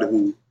anybody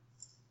who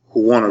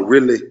who want to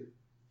really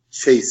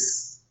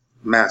chase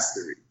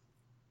mastery,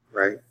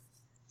 right?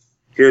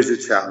 Here's your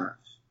challenge.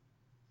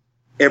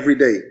 Every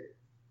day,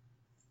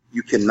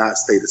 you cannot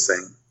stay the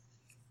same.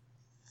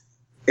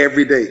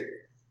 Every day,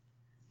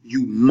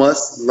 you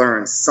must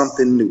learn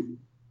something new.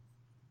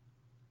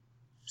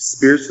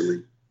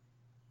 Spiritually,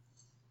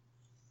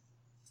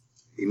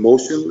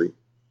 emotionally,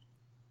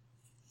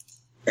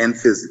 and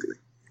physically.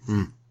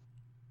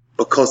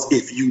 Because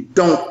if you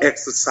don't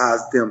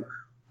exercise them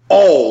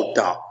all,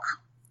 Doc,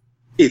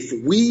 if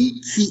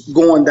we keep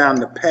going down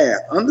the path,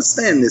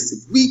 understand this,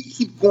 if we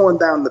keep going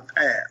down the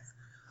path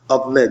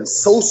of letting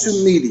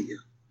social media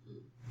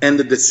and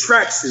the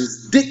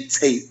distractions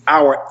dictate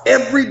our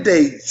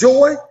everyday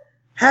joy,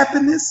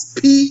 happiness,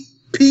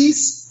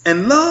 peace,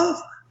 and love,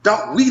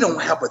 Doc, we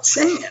don't have a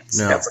chance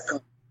as a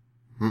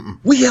country.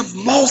 We have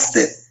lost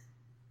it.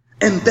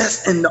 And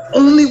the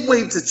only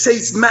way to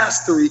chase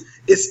mastery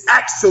is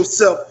ask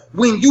yourself,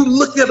 when you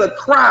look at a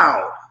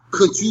crowd,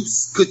 could you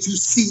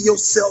see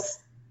yourself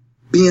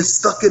being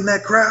stuck in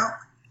that crowd?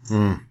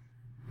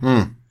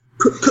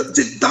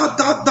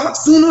 Doc,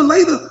 sooner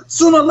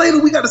or later,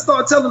 we got to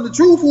start telling the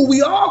truth who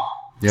we are.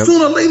 Yep.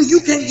 Sooner or later, you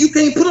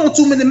can't put on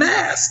too many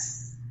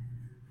masks,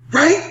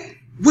 right?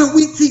 Where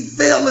we keep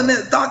failing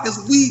at, Doc, is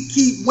we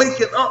keep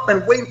waking up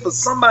and waiting for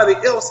somebody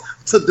else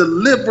to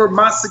deliver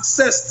my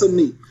success to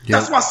me. Yep.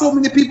 That's why so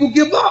many people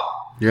give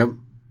up. Yep.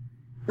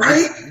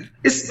 Right?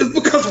 It's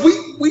because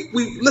we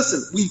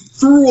listen, we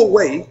threw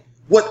away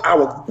what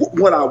our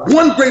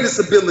one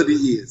greatest ability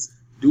is.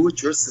 Do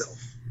it yourself.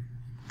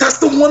 That's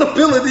the one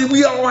ability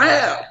we all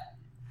have.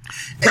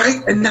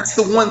 Right? And that's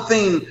the one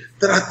thing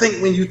that I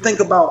think when you think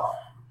about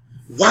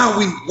why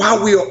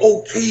we are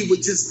okay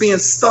with just being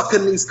stuck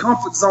in these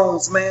comfort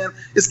zones, man,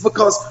 it's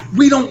because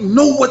we don't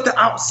know what the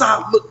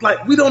outside look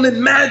like. We don't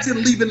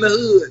imagine leaving the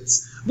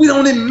hoods. We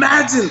don't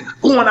imagine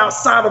going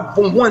outside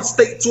from one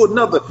state to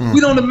another.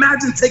 We don't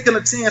imagine taking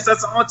a chance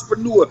as an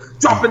entrepreneur,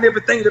 dropping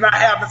everything that I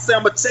have and say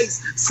I'm going to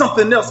chase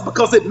something else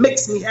because it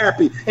makes me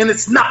happy and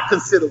it's not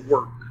considered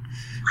work,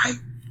 right?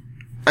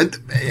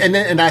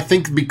 And I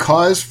think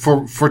because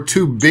for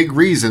two big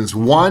reasons.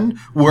 One,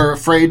 we're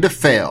afraid to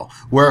fail.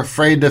 We're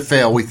afraid to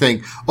fail. We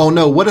think, oh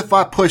no, what if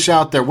I push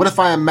out there? What if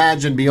I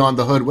imagine beyond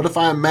the hood? What if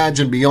I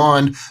imagine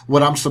beyond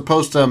what I'm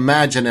supposed to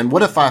imagine? And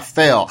what if I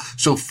fail?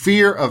 So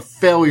fear of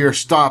failure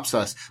stops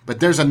us. But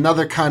there's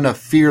another kind of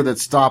fear that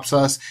stops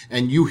us.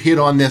 And you hit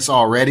on this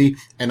already.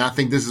 And I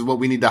think this is what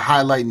we need to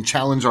highlight and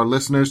challenge our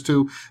listeners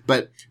to.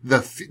 But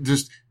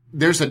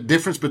there's a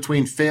difference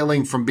between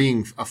failing from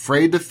being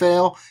afraid to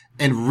fail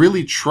and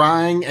really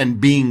trying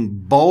and being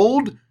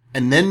bold,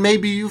 and then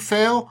maybe you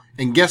fail.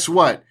 And guess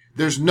what?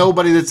 There's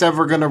nobody that's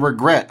ever going to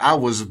regret. I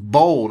was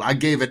bold. I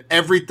gave it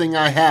everything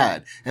I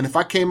had. And if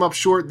I came up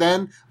short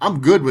then,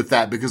 I'm good with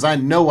that because I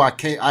know I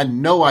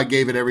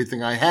gave it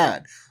everything I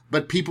had.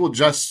 But people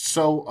just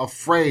so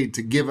afraid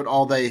to give it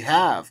all they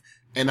have.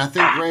 And I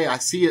think, Ray, I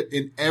see it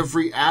in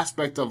every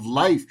aspect of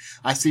life.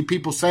 I see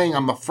people saying,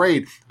 I'm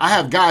afraid. I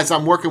have guys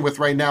I'm working with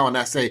right now, and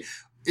I say,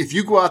 if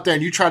you go out there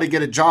and you try to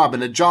get a job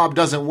and the job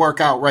doesn't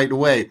work out right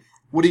away,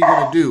 what are you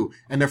going to do?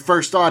 And their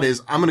first thought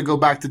is, I'm going to go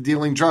back to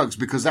dealing drugs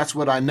because that's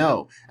what I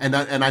know. And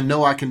I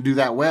know I can do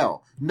that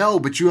well. No,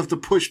 but you have to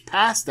push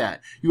past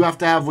that. You have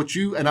to have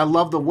and I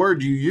love the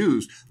word you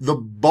use, the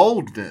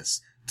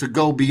boldness to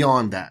go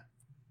beyond that.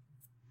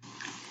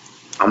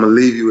 I'm going to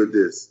leave you with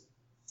this.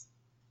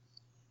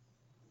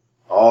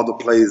 All the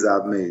plays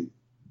I've made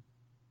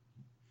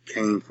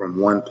came from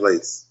one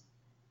place.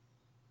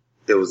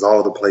 It was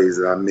all the plays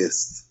that I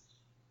missed.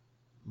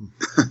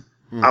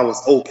 I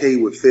was okay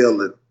with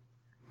failing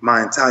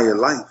my entire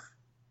life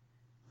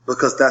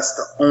because that's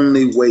the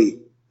only way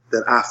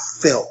that I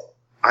felt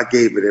I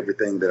gave it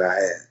everything that I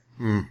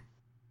had.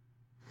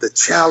 The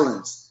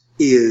challenge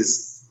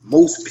is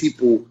most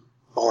people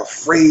are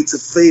afraid to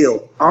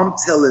fail. I'm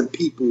telling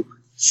people,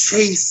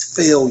 chase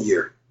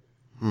failure.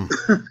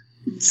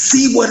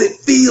 See what it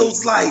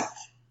feels like.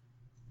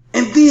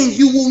 And then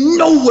you will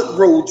know what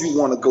road you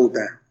want to go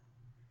down.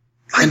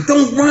 Like,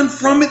 don't run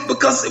from it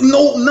because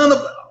none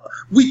of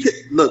we can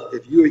look.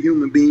 If you're a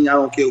human being, I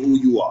don't care who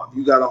you are. If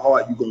you got a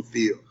heart, you're gonna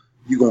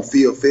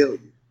feel failure.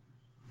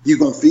 You're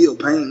gonna feel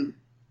pain.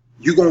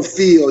 You're gonna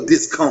feel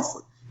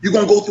discomfort. You're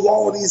gonna go through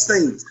all these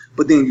things,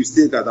 but then you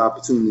still got the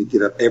opportunity to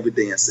get up every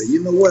day and say,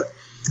 you know what?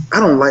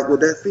 I don't like what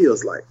that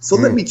feels like. So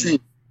let me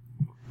change.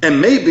 And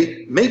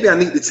maybe I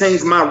need to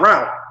change my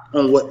route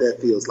on what that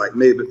feels like.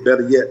 Maybe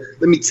better yet,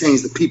 let me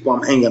change the people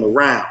I'm hanging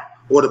around,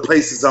 or the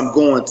places I'm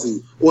going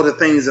to, or the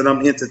things that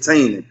I'm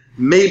entertaining.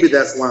 Maybe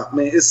that's why,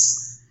 man,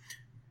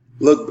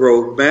 look,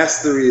 bro,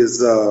 mastery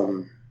is,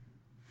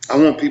 I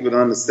want people to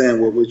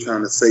understand what we're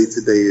trying to say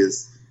today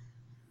is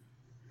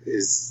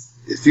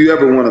if you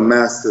ever want to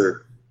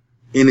master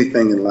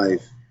anything in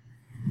life,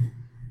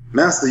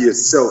 master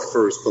yourself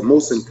first, but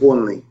most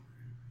importantly,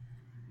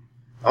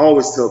 I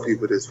always tell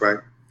people this, right?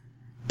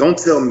 Don't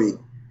tell me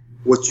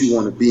what you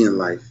want to be in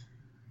life.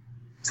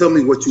 Tell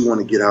me what you want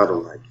to get out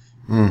of life.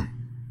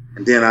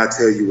 And then I'll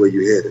tell you where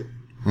you're headed.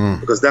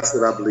 Because that's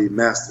what I believe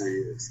mastery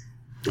is.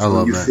 I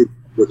love you that. figure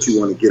what you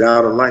want to get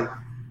out of life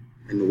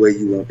and the way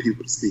you want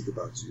people to speak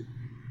about you.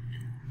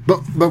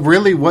 But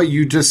really what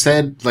you just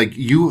said, like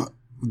you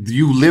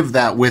live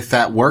that with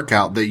that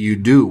workout that you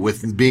do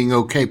with being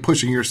okay,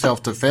 pushing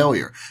yourself to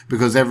failure,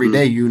 because every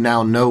day you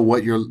now know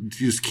what you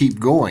just keep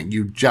going.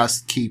 You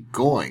just keep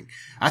going.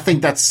 I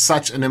think that's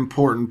such an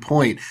important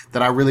point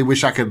that I really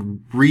wish I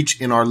could reach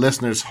in our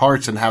listeners'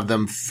 hearts and have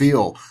them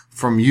feel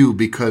from you,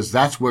 because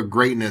that's where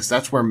greatness,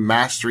 that's where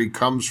mastery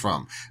comes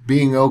from.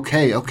 Being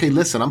okay. Okay,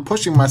 listen, I'm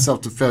pushing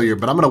myself to failure,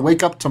 but I'm going to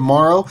wake up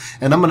tomorrow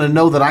and I'm going to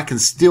know that I can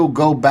still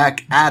go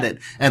back at it.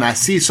 And I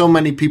see so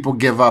many people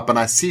give up and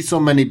I see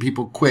so many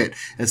people quit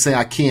and say,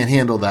 I can't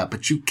handle that,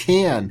 but you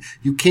can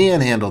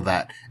handle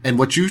that. And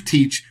what you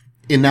teach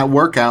in that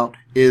workout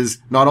is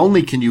not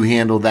only can you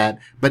handle that,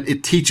 but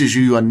it teaches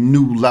you a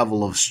new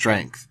level of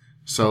strength.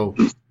 So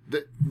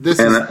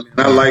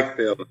I like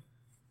failing.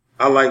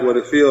 I like what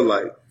it feels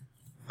like.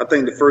 I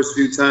think the first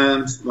few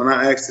times when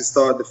I actually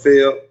started to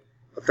fail,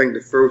 I think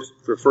the first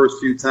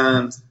few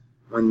times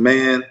when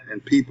man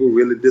and people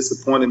really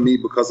disappointed me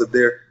because of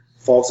their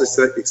false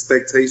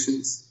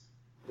expectations,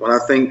 when I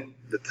think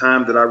the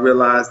time that I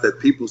realized that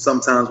people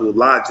sometimes will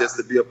lie just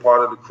to be a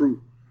part of the crew,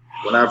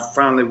 when I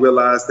finally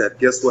realized that,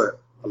 guess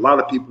what? A lot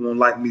of people won't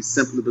like me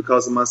simply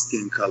because of my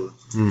skin color.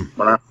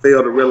 When I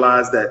fail to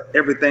realize that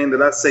everything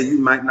that I say you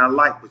might not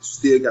like, but you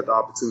still got the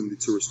opportunity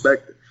to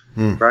respect it,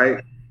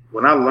 right?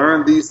 When I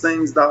learned these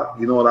things, Doc,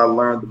 you know what I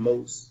learned the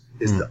most?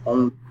 Is the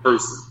only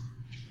person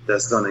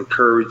that's going to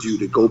encourage you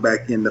to go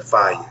back in the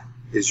fire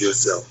is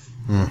yourself.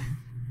 I'm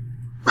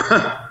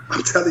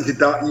telling you,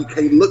 Doc, you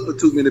can't look for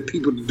too many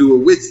people to do it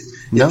with you.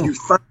 No. If you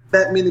find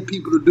that many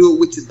people to do it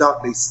with you,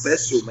 Doc, they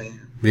special, man.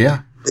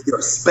 Yeah. They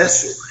are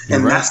special.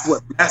 And right. That's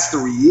what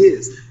mastery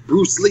is.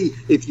 Bruce Lee,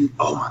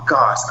 oh my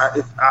gosh,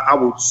 I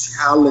will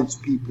challenge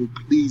people,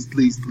 please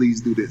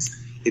do this.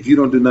 If you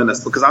don't do none of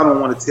this, because I don't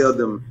want to tell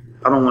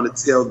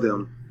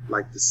them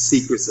like the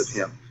secrets of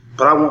him,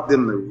 but I want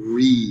them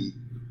to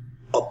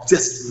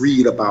just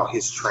read about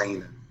his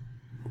training.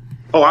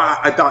 Oh,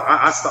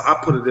 I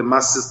put it in my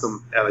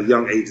system at a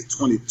young age of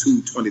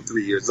 22,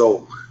 23 years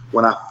old,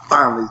 when I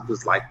finally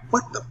was like,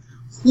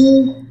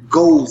 who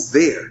goes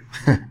there?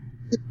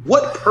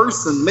 What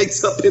person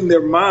makes up in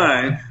their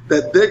mind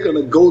that they're going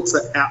to go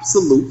to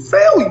absolute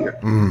failure?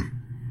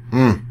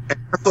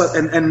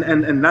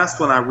 And that's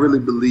when I really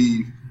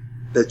believe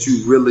that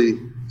you really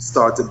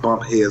start to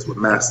bump heads with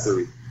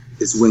mastery,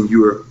 is when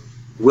you're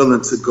willing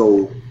to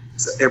go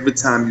to every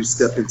time you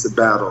step into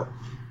battle,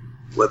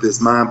 whether it's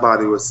mind,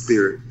 body, or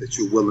spirit, that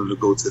you're willing to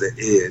go to the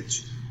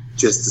edge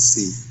just to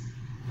see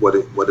what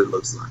it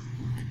looks like.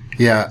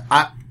 Yeah,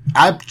 I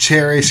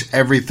cherish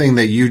everything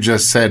that you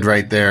just said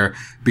right there,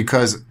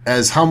 because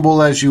as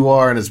humble as you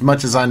are and as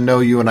much as I know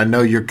you and I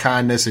know your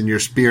kindness and your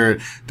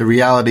spirit, the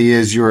reality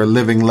is you're a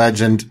living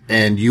legend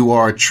and you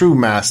are a true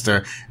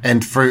master.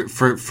 And for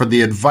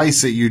the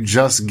advice that you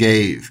just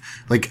gave,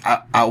 like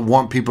I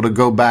want people to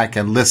go back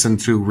and listen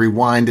to,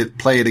 rewind it,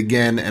 play it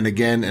again and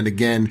again and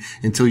again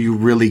until you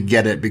really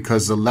get it,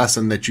 because the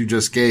lesson that you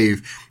just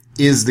gave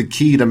is the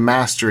key to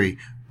mastery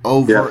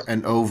over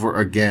and over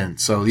again.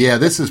 So yeah,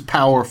 this is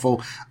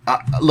powerful.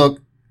 Look,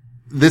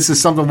 this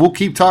is something we'll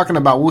keep talking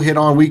about. We'll hit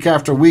on week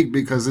after week,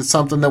 because it's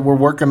something that we're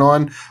working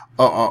on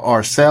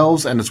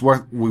ourselves, and it's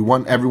what we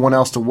want everyone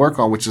else to work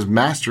on, which is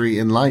mastery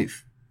in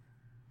life.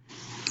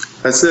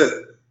 That's it,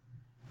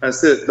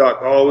 Doc.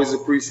 I always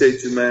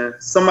appreciate you, man.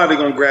 Somebody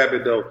gonna grab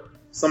it though.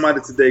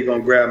 Somebody today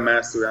gonna grab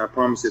mastery. I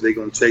promise you, they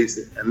gonna chase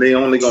it, and they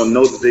only gonna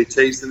know that they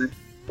chasing it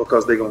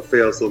because they gonna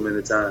fail so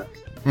many times.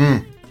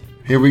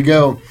 Here we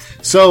go.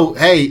 So,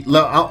 hey,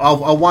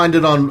 I'll wind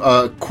it on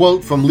a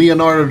quote from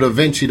Leonardo da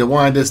Vinci to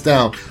wind this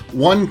down.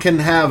 One can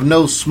have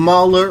no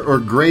smaller or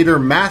greater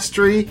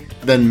mastery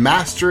than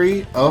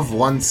mastery of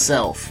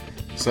oneself.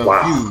 So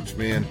Huge,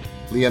 man.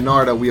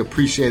 Leonardo, we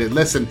appreciate it.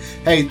 Listen,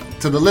 hey,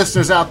 to the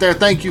listeners out there,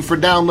 thank you for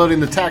downloading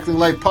the Tackling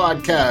Life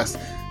podcast.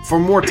 For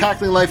more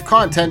Tackling Life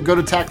content, go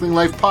to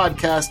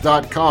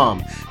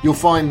tacklinglifepodcast.com. You'll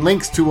find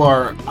links to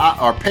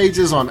our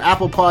pages on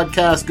Apple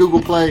Podcasts,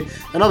 Google Play,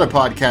 and other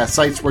podcast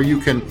sites where you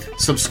can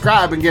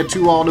subscribe and get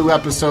 2 all-new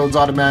episodes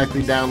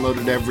automatically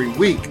downloaded every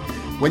week.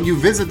 When you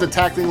visit the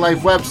Tackling Life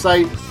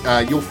website,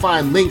 you'll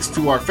find links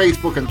to our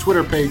Facebook and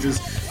Twitter pages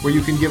where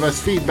you can give us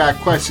feedback,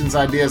 questions,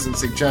 ideas, and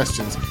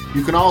suggestions.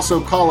 You can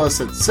also call us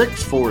at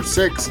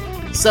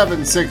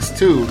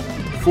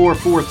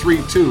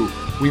 646-762-4432.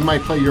 We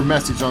might play your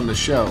message on the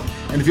show.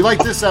 And if you like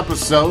this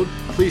episode,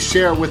 please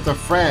share it with a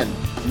friend.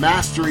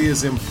 Mastery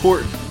is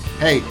important.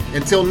 Hey,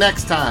 until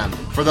next time,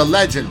 for the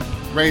legend,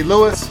 Ray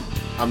Lewis,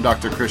 I'm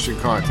Dr. Christian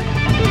Conti.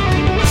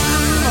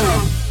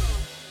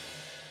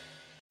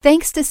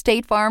 Thanks to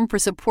State Farm for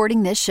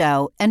supporting this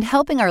show and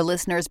helping our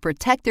listeners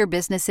protect their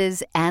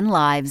businesses and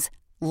lives.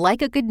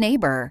 Like a good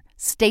neighbor,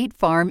 State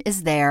Farm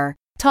is there.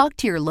 Talk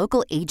to your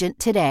local agent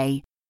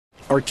today.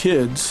 Our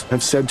kids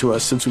have said to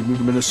us since we moved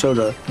to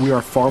Minnesota, we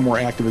are far more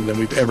active than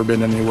we've ever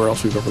been anywhere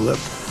else we've ever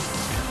lived.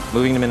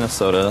 Moving to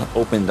Minnesota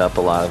opened up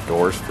a lot of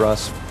doors for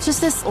us.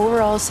 Just this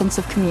overall sense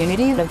of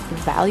community, the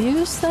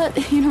values that,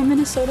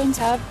 Minnesotans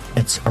have.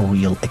 It's a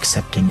real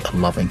accepting,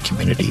 loving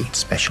community,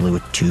 especially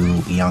with 2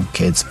 young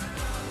kids.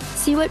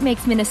 See what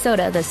makes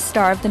Minnesota the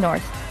star of the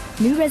North.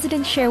 New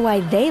residents share why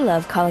they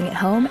love calling it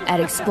home at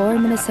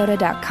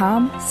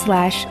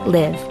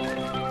exploreminnesota.com/live.